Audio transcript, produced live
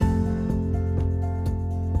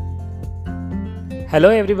Hello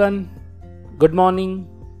everyone, good morning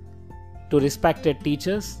to respected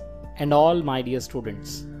teachers and all my dear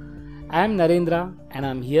students. I am Narendra and I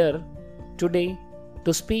am here today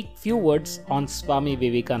to speak few words on Swami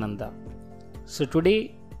Vivekananda. So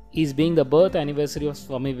today is being the birth anniversary of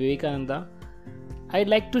Swami Vivekananda. I'd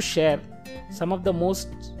like to share some of the most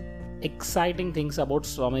exciting things about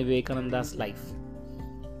Swami Vivekananda's life.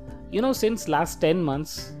 Since last 10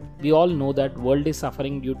 months, we all know that world is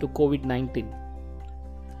suffering due to COVID-19.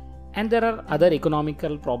 And there are other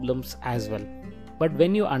economical problems as well. But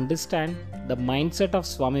when you understand the mindset of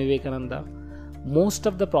Swami Vivekananda, most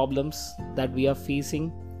of the problems that we are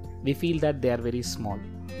facing, we feel that they are very small.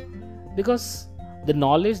 Because the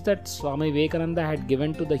knowledge that Swami Vivekananda had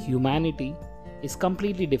given to the humanity is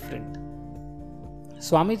completely different.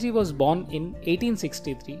 Swamiji was born in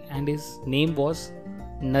 1863 and his name was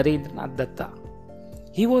Narendranath Datta.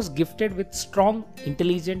 He was gifted with strong,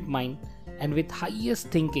 intelligent mind and with highest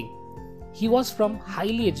thinking. He was from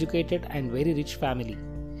highly educated and very rich family.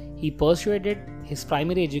 He pursued his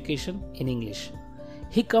primary education in English.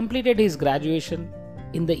 He completed his graduation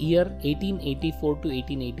in the year 1884 to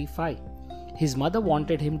 1885. His mother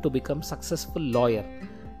wanted him to become successful lawyer,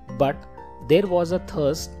 but there was a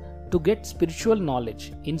thirst to get spiritual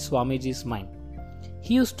knowledge in Swamiji's mind.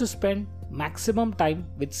 He used to spend maximum time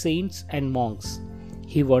with saints and monks.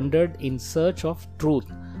 He wandered in search of truth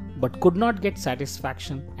but could not get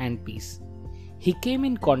satisfaction and peace. He came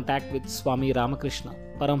in contact with Swami Ramakrishna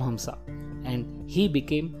Paramhamsa and he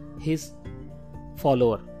became his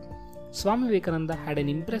follower. Swami Vivekananda had an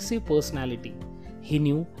impressive personality. He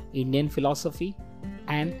knew Indian philosophy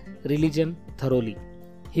and religion thoroughly.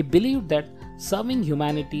 He believed that serving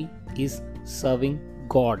humanity is serving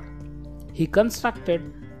God. He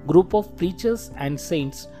constructed group of preachers and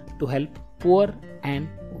saints to help poor and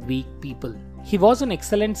weak people. He was an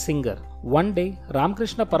excellent singer. One day,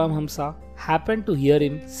 Ramakrishna Paramhamsa happened to hear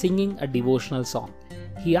him singing a devotional song.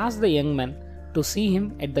 He asked the young man to see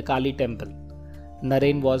him at the Kali temple.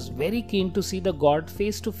 Naren was very keen to see the God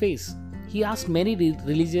face to face. He asked many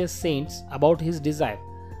religious saints about his desire,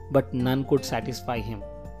 but none could satisfy him.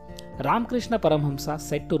 Ramakrishna Paramhamsa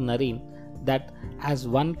said to Naren that as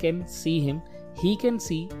one can see him, he can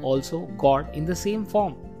see also God in the same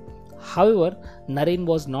form. However, Naren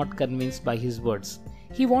was not convinced by his words.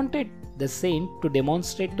 He wanted the saint to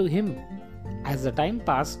demonstrate to him. As the time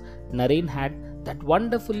passed, Naren had that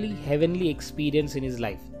wonderfully heavenly experience in his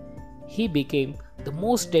life. He became the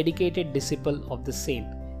most dedicated disciple of the saint.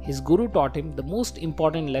 His guru taught him the most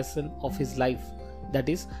important lesson of his life. That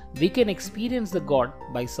is, we can experience the God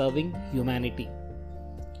by serving humanity.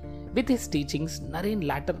 With his teachings, Naren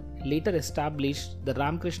later established the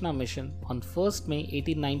Ramakrishna Mission on 1st May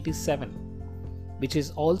 1897, which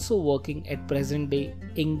is also working at present day,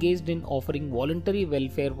 engaged in offering voluntary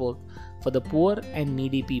welfare work for the poor and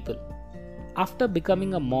needy people. After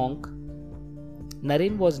becoming a monk,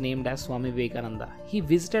 Naren was named as Swami Vivekananda. He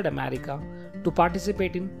visited America to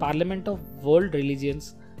participate in Parliament of World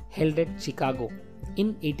Religions held at Chicago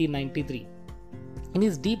in 1893. In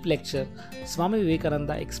his deep lecture, Swami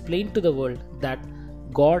Vivekananda explained to the world that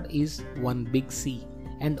God is one big sea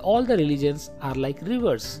and all the religions are like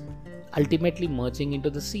rivers, ultimately merging into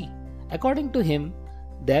the sea. According to him,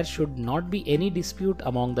 there should not be any dispute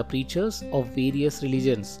among the preachers of various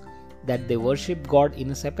religions that they worship God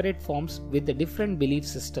in separate forms with a different belief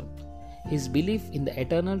system. His belief in the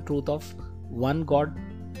eternal truth of one God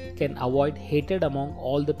can avoid hatred among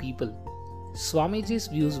all the people. Swamiji's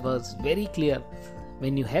views was very clear.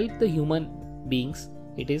 When you help the human beings,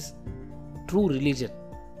 it is true religion.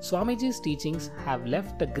 Swamiji's teachings have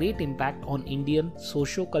left a great impact on Indian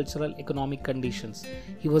socio-cultural economic conditions.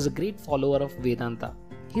 He was a great follower of Vedanta.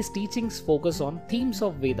 His teachings focus on themes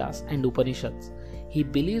of Vedas and Upanishads. He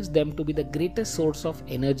believes them to be the greatest source of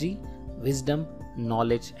energy, wisdom,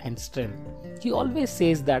 knowledge and strength. He always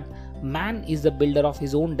says that man is the builder of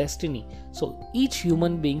his own destiny. So each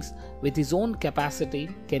human being with his own capacity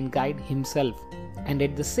can guide himself and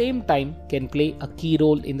at the same time can play a key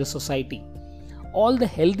role in the society. All the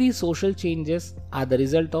healthy social changes are the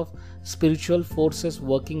result of spiritual forces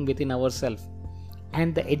working within ourselves.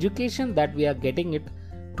 And the education that we are getting it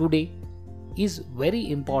today is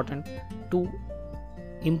very important to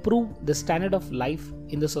improve the standard of life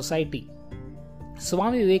in the society.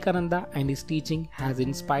 Swami Vivekananda and his teaching has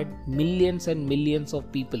inspired millions and millions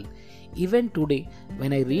of people. Even today,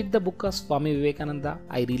 when I read the book of Swami Vivekananda,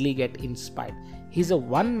 I really get inspired. He's a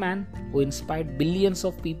one man who inspired billions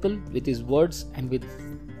of people with his words and with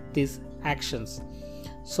his actions.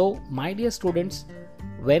 So, my dear students,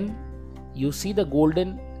 when you see the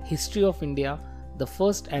golden history of India, the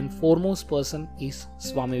first and foremost person is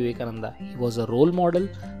Swami Vivekananda. He was a role model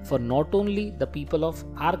for not only the people of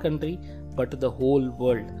our country but to the whole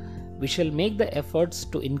world. We shall make the efforts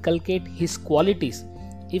to inculcate his qualities.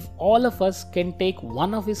 If all of us can take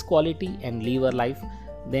one of his quality and live our life,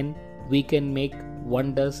 then we can make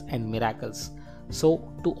wonders and miracles.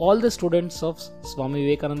 So to all the students of Swami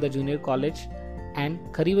Vivekananda Junior College and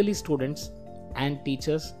Karivali students and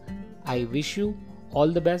teachers, I wish you all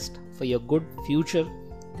the best for your good future.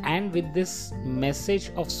 And with this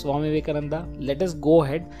message of Swami Vivekananda, let us go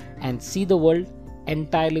ahead and see the world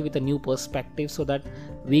entirely with a new perspective so that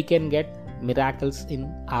we can get miracles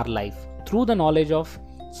in our life through the knowledge of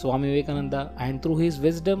Swami Vivekananda and through his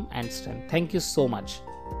wisdom and strength. Thank you so much.